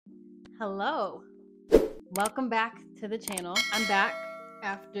Hello, welcome back to the channel. I'm back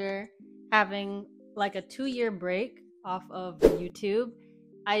after having like a 2-year break off of YouTube.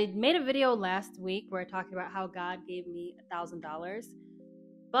 I made a video last week where I talked about how God gave me $1,000,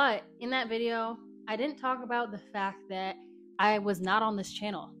 but in that video I didn't talk about the fact that I was not on this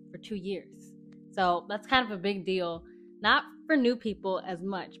channel for 2 years. So that's kind of a big deal, not for new people as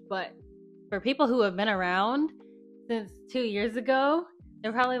much, but for people who have been around since 2 years ago.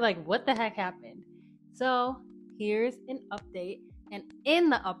 They're probably like, what the heck happened? So here's an update. And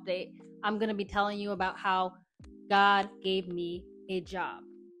in the update, I'm going to be telling you about how God gave me a job.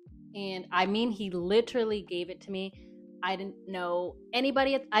 And I mean, he literally gave it to me. I didn't know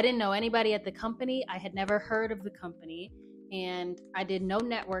anybody at the company. I had never heard of the company. And I did no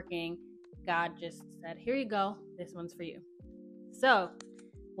networking. God just said, here you go. This one's for you. So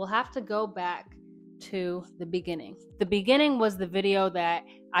we'll have to go back to the beginning. The beginning was the video that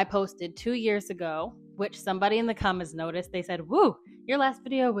I posted 2 years ago, which somebody in the comments noticed. They said, woo, your last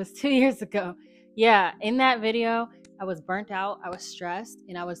video was 2 years ago. Yeah, in that video, I was burnt out, I was stressed,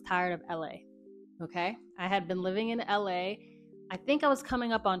 and I was tired of LA. Okay? I had been living in LA. I think I was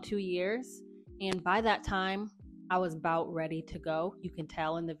coming up on 2 years, and by that time, I was about ready to go. You can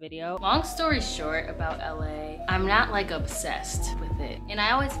tell in the video. Long story short about LA, I'm not like obsessed with it. And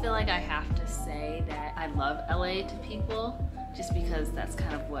I always feel like I have to say that I love LA to people just because that's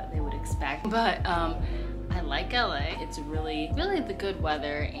kind of what they would expect. But I like LA. It's really the good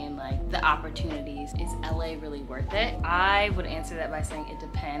weather and like the opportunities. Is LA really worth it? I would answer that by saying it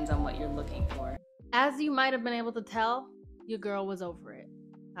depends on what you're looking for. As you might have been able to tell, your girl was over it.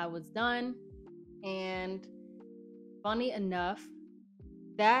 I was done, and funny enough,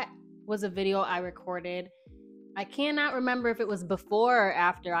 that was a video I recorded. I cannot remember if it was before or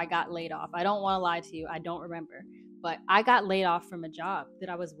after I got laid off. I don't want to lie to you. I don't remember. But I got laid off from a job that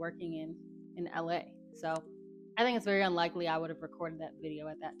I was working in LA. So I think it's very unlikely I would have recorded that video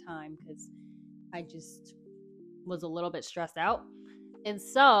at that time because I just was a little bit stressed out. And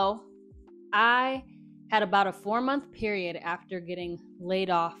so I had about a 4-month period after getting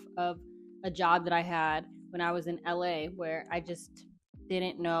laid off of a job that I had when I was in LA, where I just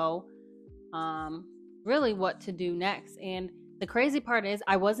didn't know really what to do next. And the crazy part is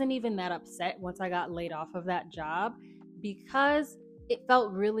I wasn't even that upset once I got laid off of that job because it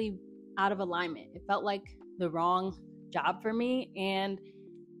felt really out of alignment. It felt like the wrong job for me, and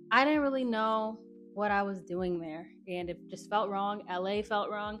I didn't really know what I was doing there. And it just felt wrong. LA felt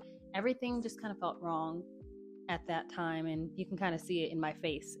wrong. Everything just kind of felt wrong at that time, and you can kind of see it in my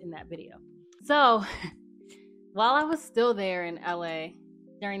face in that video. So while I was still there in LA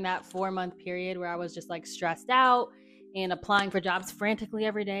during that 4-month period where I was just like stressed out and applying for jobs frantically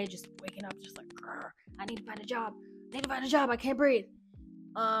every day, just waking up just like, I need to find a job. I can't breathe.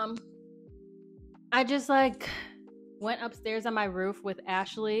 I just like went upstairs on my roof with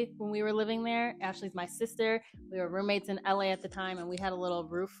Ashley when we were living there. Ashley's my sister. We were roommates in LA at the time, and we had a little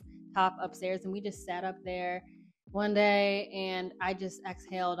rooftop upstairs, and we just sat up there one day and I just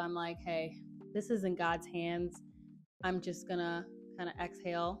exhaled. I'm like, hey, this is in God's hands. I'm just gonna kind of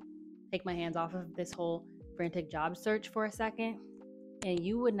exhale, take my hands off of this whole frantic job search for a second. And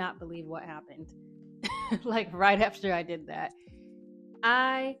you would not believe what happened. Like right after I did that,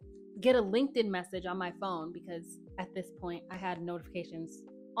 I get a LinkedIn message on my phone because at this point I had notifications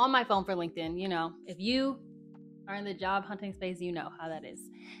on my phone for LinkedIn. You know, if you are in the job hunting space, you know how that is.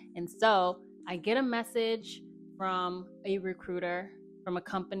 And so I get a message from a recruiter from a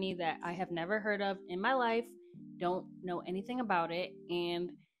company that I have never heard of in my life, don't know anything about it, and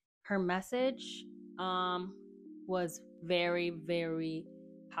her message was very, very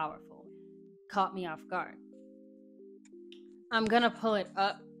powerful. Caught me off guard. I'm gonna pull it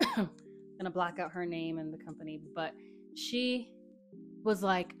up. Gonna block out her name and the company, but she was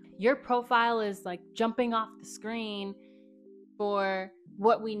like, your profile is like jumping off the screen for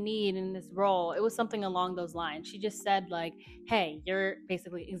what we need in this role. It was something along those lines. She just said like, hey, you're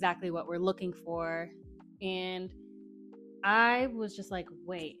basically exactly what we're looking for. And I was just like,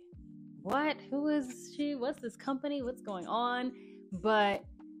 wait, what? Who is she? What's this company? What's going on? But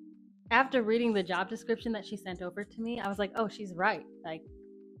after reading the job description that she sent over to me, I was like, oh, she's right. Like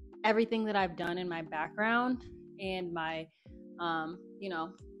everything that I've done in my background and my,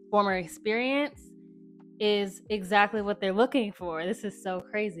 former experience is exactly what they're looking for. This is so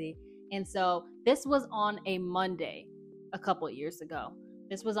crazy. And so this was on a Monday a couple of years ago.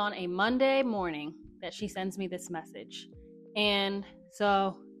 This was on a Monday morning that she sends me this message. And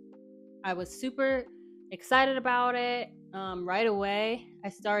so I was super excited about it. Right away, I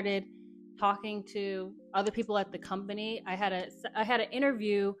started talking to other people at the company. I had an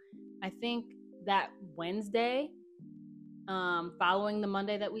interview I think that Wednesday, following the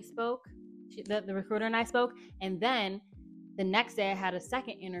Monday that we spoke, the recruiter and I spoke, and then the next day I had a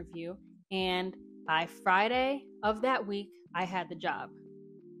second interview, and by Friday of that week, I had the job.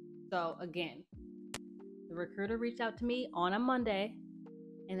 So again, the recruiter reached out to me on a Monday,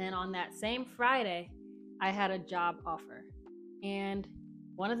 and then on that same Friday, I had a job offer. And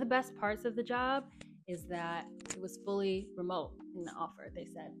one of the best parts of the job is that it was fully remote in the offer. They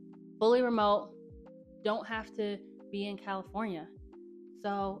said, fully remote, don't have to be in California.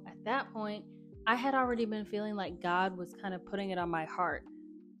 So at that point, I had already been feeling like God was kind of putting it on my heart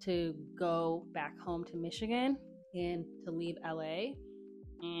to go back home to Michigan and to leave LA.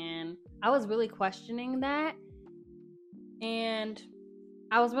 And I was really questioning that. And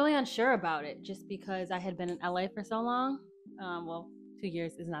I was really unsure about it just because I had been in LA for so long. Well, 2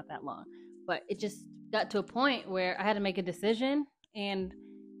 years is not that long, but it just got to a point where I had to make a decision. And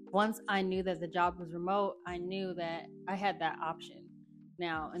once I knew that the job was remote, I knew that I had that option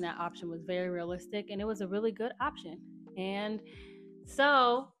now, and that option was very realistic, and it was a really good option. And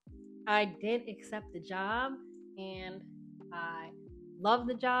so I did accept the job, and I love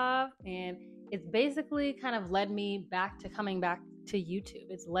the job, and it's basically kind of led me back to coming back to YouTube.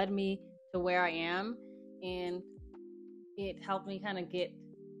 It's led me to where I am, and it helped me kind of get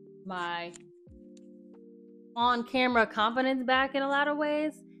my on-camera confidence back in a lot of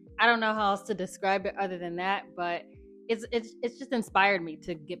ways. I don't know how else to describe it other than that, but it's just inspired me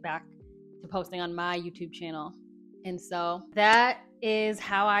to get back to posting on my YouTube channel. And so that is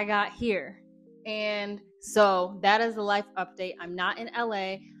how I got here. And so that is the life update. I'm not in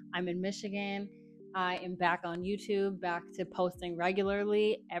LA. I'm in Michigan. I am back on YouTube, back to posting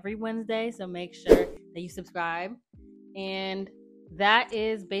regularly every Wednesday. So make sure that you subscribe. And that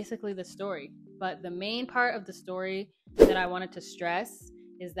is basically the story. But the main part of the story that I wanted to stress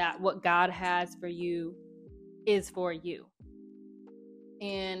is that what God has for you is for you.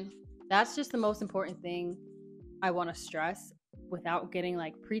 And that's just the most important thing I want to stress without getting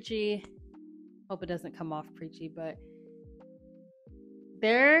like preachy. Hope it doesn't come off preachy, but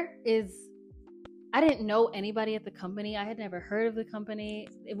I didn't know anybody at the company. I had never heard of the company.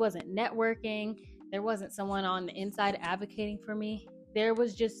 It wasn't networking. There wasn't someone on the inside advocating for me. There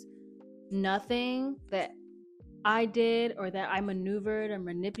was just nothing that I did or that I maneuvered or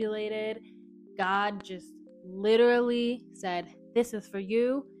manipulated. God just literally said, this is for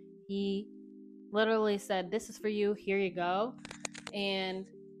you. He literally said, this is for you. Here you go. And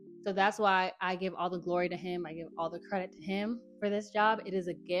so that's why I give all the glory to him. I give all the credit to him for this job. It is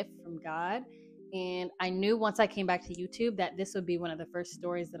a gift from God. And I knew once I came back to YouTube that this would be one of the first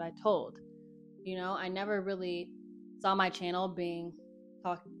stories that I told. You know, I never really saw my channel being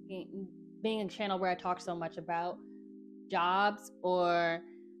a channel where I talk so much about jobs or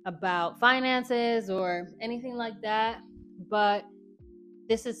about finances or anything like that. But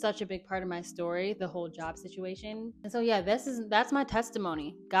this is such a big part of my story, the whole job situation. And so yeah, that's my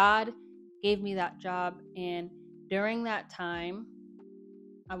testimony. God gave me that job, and during that time,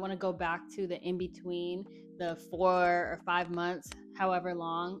 I want to go back to the in between, the 4 or 5 months, however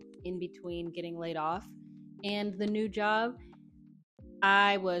long in between getting laid off and the new job.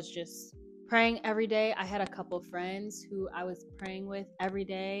 I was just praying every day. I had a couple friends who I was praying with every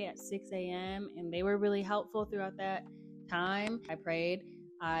day at 6 a.m. and they were really helpful throughout that time. I prayed,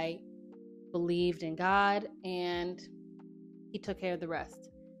 I believed in God, and he took care of the rest.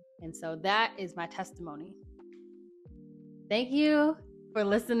 And so that is my testimony. Thank you for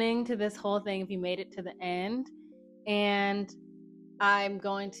listening to this whole thing if you made it to the end. And I'm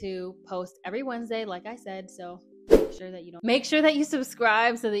going to post every Wednesday, like I said, so make sure that you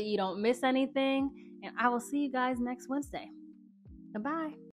subscribe so that you don't miss anything. And I will see you guys next Wednesday. Goodbye.